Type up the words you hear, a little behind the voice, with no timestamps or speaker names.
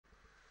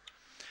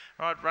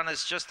Right,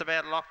 runners just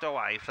about locked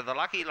away for the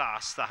lucky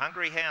last, the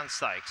Hungry Hound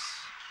Stakes.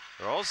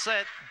 They're all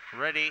set,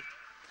 ready,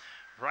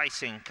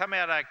 racing. Come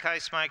out okay,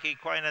 Smoky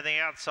Queen on the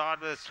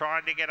outside was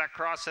trying to get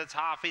across. It's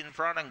half in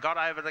front and got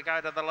over to go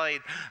to the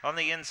lead. On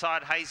the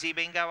inside, Hazy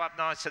Bingo up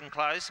nice and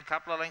close. A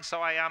couple of lengths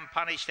away,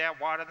 Unpunished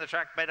out wide on the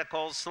track. Better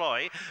Call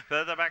Sloy.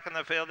 Further back in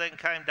the field then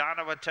came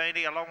Dana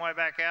Watini. A long way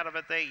back out of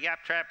it there.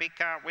 Yap Trap, he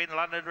can't win.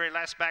 Londonderry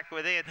Lass back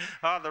within.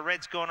 Oh, the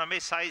red's going to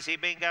miss. Hazy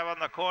Bingo on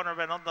the corner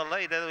and on the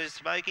lead. It was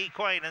Smoky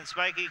Queen, and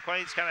Smoky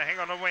Queen's going to hang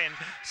on to win.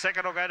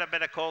 Second will go to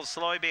Better Call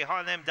Sloy.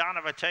 Behind them, Dana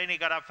Watini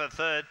got up for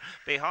third.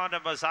 Behind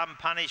him was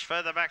Unpunished.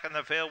 Further back in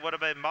the field would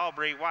have been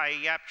Mulberry Way,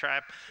 Yap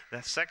Trap.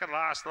 The second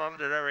last,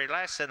 Londonderry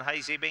Lass, and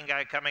Hazy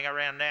Bingo coming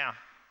around now.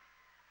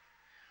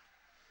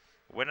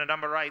 Winner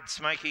number 8,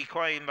 Smoky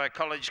Queen by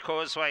College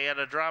Causeway out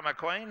of Drama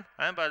Queen,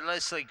 owned by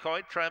Leslie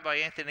Coit, trained by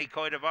Anthony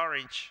Coit of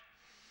Orange.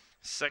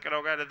 Second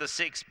will go to the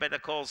 6, Better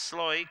Call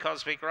Sloy,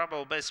 Cosmic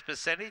Rumble, best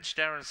percentage,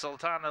 Darren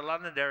Sultana,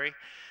 Londonderry.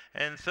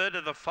 And third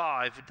of the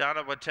 5,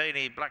 Dana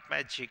Watini, Black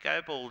Magic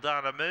Opal,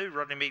 Dana Moo,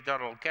 Rodney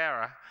McDonald,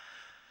 Cara.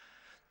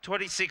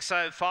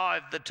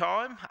 26.05 the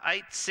time,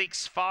 8,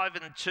 6, 5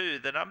 and 2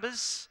 the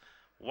numbers,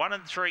 1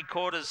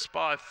 3/4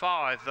 by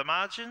 5 the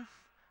margin,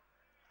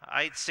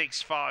 8,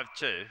 6, 5,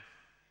 2.